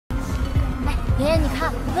爷爷，你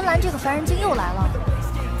看，温岚这个烦人精又来了。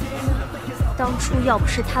当初要不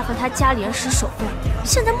是他和他家里人使手段，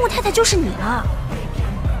现在穆太太就是你了。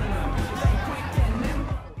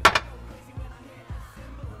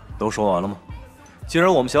都说完了吗？既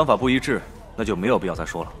然我们想法不一致，那就没有必要再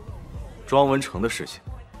说了。庄文成的事情，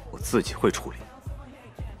我自己会处理。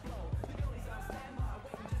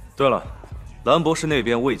对了，兰博士那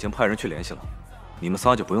边我已经派人去联系了，你们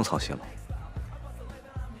仨就不用操心了。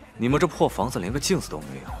你们这破房子连个镜子都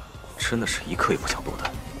没有，真的是一刻也不想多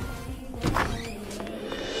待。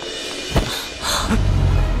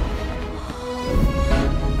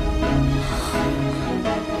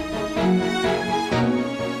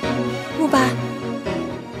慕白，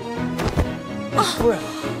夫人，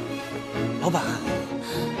老板，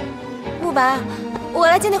慕白，我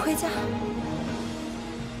来接你回家。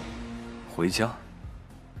回家？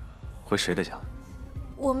回谁的家？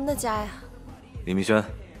我们的家呀。李明轩，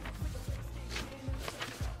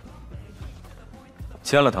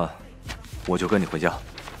签了他，我就跟你回家。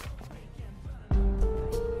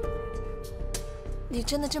你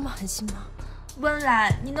真的这么狠心吗？温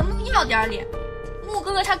岚，你能不能要点脸？穆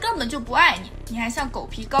哥哥他根本就不爱你，你还像狗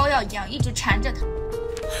皮膏药一样一直缠着他。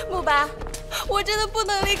慕白，我真的不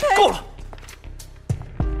能离开。够了！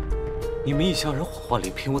你们一家人谎话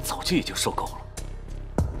连篇，我早就已经受够了。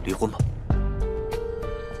离婚吧。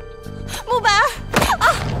慕白，啊！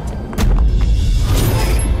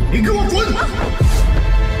你给我滚！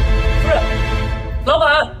夫人，老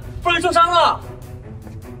板，夫人受伤了。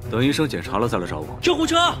等医生检查了再来找我。救护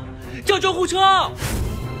车，叫救护车！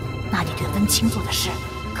那你对温清做的事，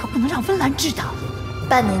可不能让温岚知道。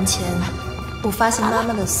半年前，我发现妈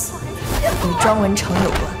妈的死与庄文成有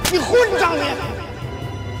关。你混账你！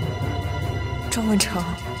庄文成，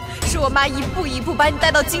是我妈一步一步把你带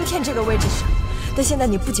到今天这个位置上，但现在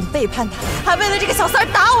你不仅背叛她，还为了这个小三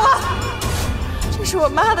打我。这是我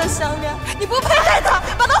妈的项链，你不配戴它，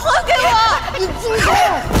把它还给我！你住手！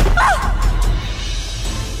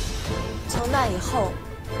从那以后，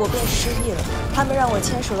我便失忆了。他们让我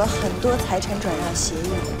签署了很多财产转让协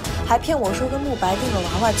议，还骗我说跟慕白订了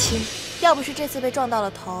娃娃亲。要不是这次被撞到了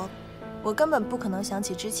头，我根本不可能想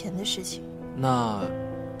起之前的事情。那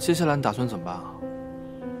接下来你打算怎么办啊？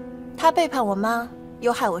他背叛我妈，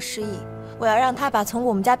又害我失忆，我要让他把从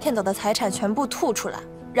我们家骗走的财产全部吐出来，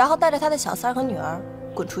然后带着他的小三和女儿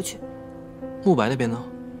滚出去。慕白那边呢？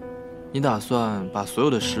你打算把所有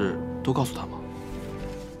的事都告诉他吗？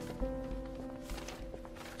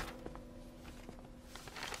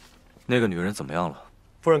那个女人怎么样了？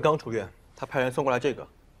夫人刚出院，她派人送过来这个。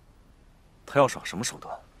她要耍什么手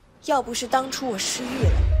段？要不是当初我失忆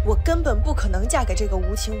了，我根本不可能嫁给这个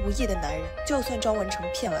无情无义的男人。就算庄文成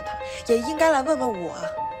骗了他，也应该来问问我啊。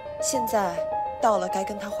现在到了该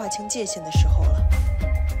跟他划清界限的时候了。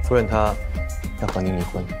夫人她要和您离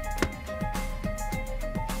婚。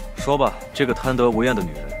说吧，这个贪得无厌的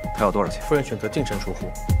女人，她要多少钱？夫人选择净身出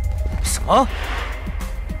户。什么？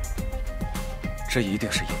这一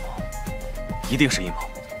定是阴谋，一定是阴谋！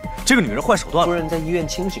这个女人坏手段了。夫人在医院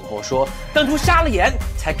清醒后说，当初瞎了眼，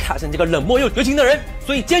才卡上这个冷漠又绝情的人，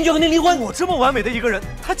所以坚决和您离婚。我这么完美的一个人，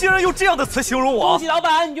她竟然用这样的词形容我！恭喜老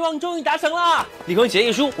板，愿望终于达成了。离婚协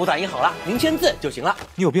议书我打印好了，您签字就行了。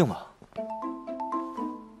你有病吧？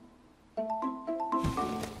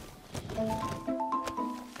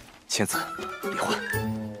签字，离婚。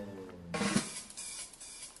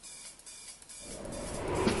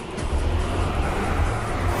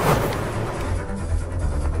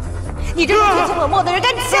你这个绝情冷漠的人，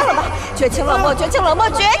赶紧签了吧！绝情冷漠，绝情冷漠，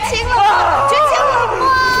绝情冷漠，绝情冷漠。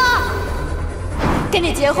跟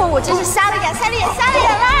你结婚，我真是瞎了眼，瞎了眼，瞎了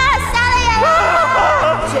眼啦，瞎了眼啦！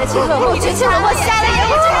绝情冷漠，绝情冷漠，瞎了眼，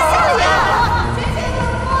我真是瞎了眼！绝情冷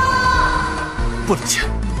漠，不能签。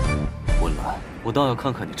温岚，我倒要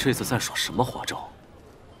看看你这次在耍什么花招。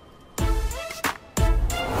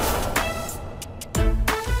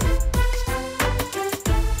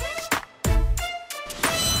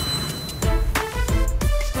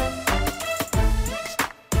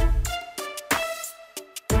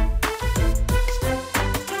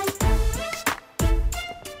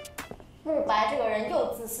慕白这个人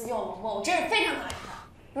又自私又冷漠，我真是非常讨厌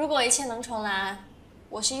他。如果一切能重来，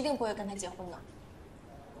我是一定不会跟他结婚的。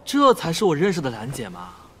这才是我认识的兰姐嘛！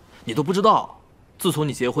你都不知道，自从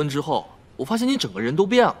你结婚之后，我发现你整个人都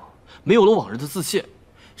变了，没有了往日的自信，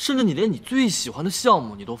甚至你连你最喜欢的项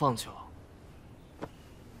目你都放弃了。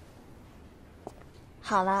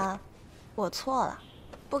好啦，我错了，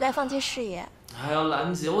不该放弃事业。哎呀，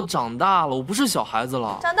兰姐，我长大了，我不是小孩子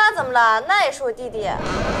了。长大怎么了？那也是我弟弟。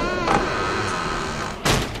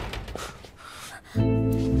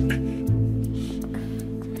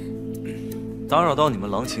打扰到你们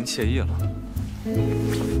郎情妾意了。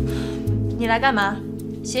你来干嘛？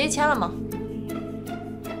协议签了吗？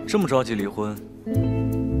这么着急离婚，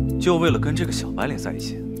就为了跟这个小白脸在一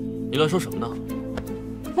起？你乱说什么呢？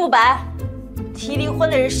慕白，提离婚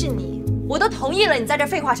的人是你，我都同意了，你在这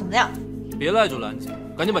废话什么呀？别赖着兰姐，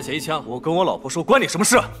赶紧把协议签了。我跟我老婆说，关你什么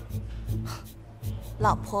事？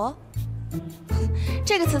老婆，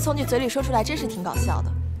这个词从你嘴里说出来，真是挺搞笑的。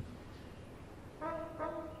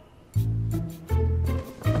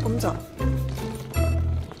我们走。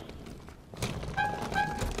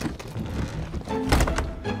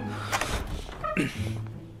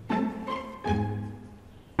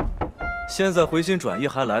现在回心转意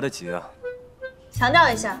还来得及啊！强调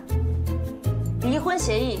一下，离婚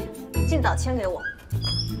协议尽早签给我。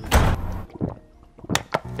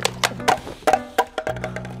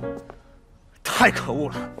太可恶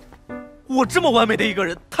了！我这么完美的一个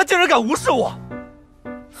人，他竟然敢无视我！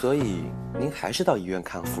所以您还是到医院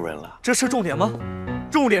看夫人了？这是重点吗？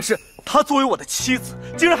重点是她作为我的妻子，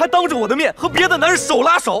竟然还当着我的面和别的男人手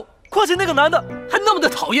拉手，况且那个男的还那么的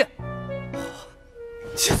讨厌。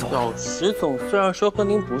气死我了！石总虽然说和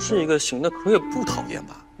您不是一个型的，可也不讨厌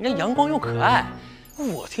吧？人家阳光又可爱。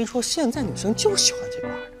我听说现在女生就喜欢这块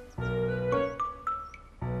的。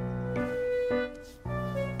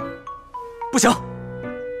不行，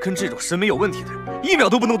跟这种审美有问题的人1秒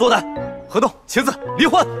都不能多待。合同、签字、离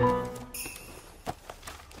婚。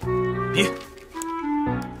离。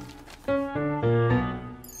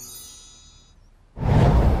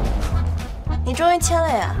你终于签了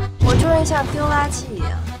呀！我终于像丢垃圾一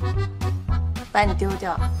样把你丢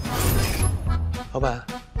掉。老板，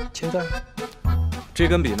签字。这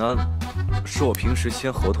根笔呢，是我平时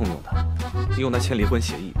签合同用的，用它签离婚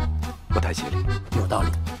协议不太吉利。有道理，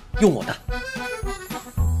用我的。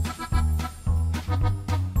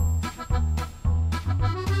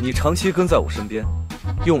你长期跟在我身边，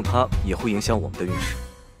用它也会影响我们的运势。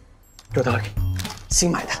有道理，新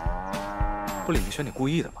买的。不，李明轩，你故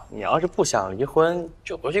意的吧？你要是不想离婚，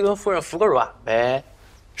就回去跟夫人服个软呗。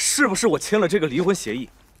是不是我签了这个离婚协议，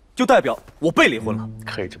就代表我被离婚了？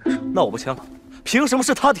可以这么说。那我不签了，凭什么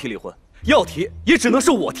是他提离婚？要提也只能是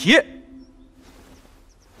我提。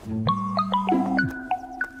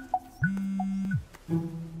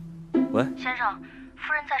喂，先生，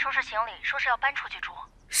夫人在收拾行李，说是要搬出去住。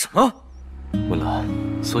什么？文兰，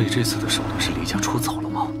所以这次的手段是离家出走了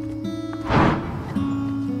吗？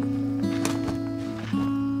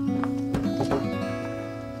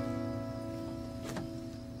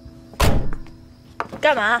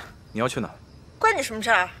干嘛？你要去哪儿？关你什么事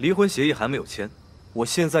儿？离婚协议还没有签，我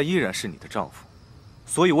现在依然是你的丈夫，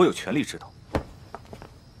所以我有权利知道。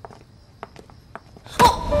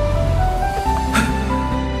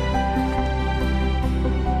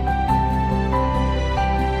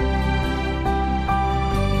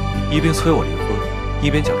一边催我离婚，一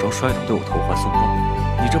边假装摔倒对我投怀送抱，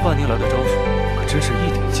你这半年来的招数可真是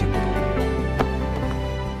一点进步都没有。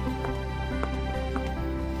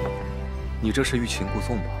你这是欲擒故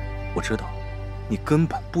纵吧？我知道，你根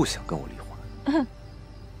本不想跟我离婚。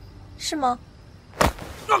是吗？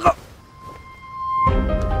那个。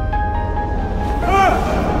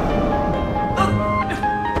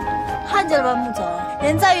看见了吧，穆总，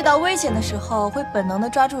人在遇到危险的时候，会本能的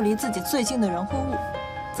抓住离自己最近的人或物。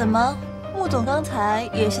怎么，穆总刚才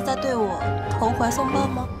也是在对我投怀送抱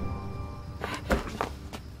吗？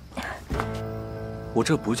我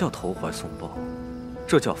这不叫投怀送抱，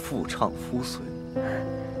这叫妇唱夫随。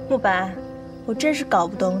慕白，我真是搞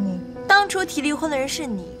不懂你。当初提离婚的人是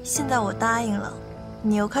你，现在我答应了，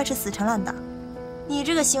你又开始死缠烂打。你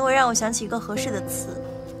这个行为让我想起一个合适的词，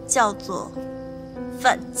叫做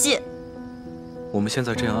犯贱。我们现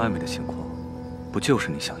在这样暧昧的情况，不就是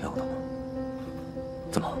你想要的吗？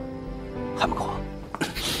怎么，还不够啊？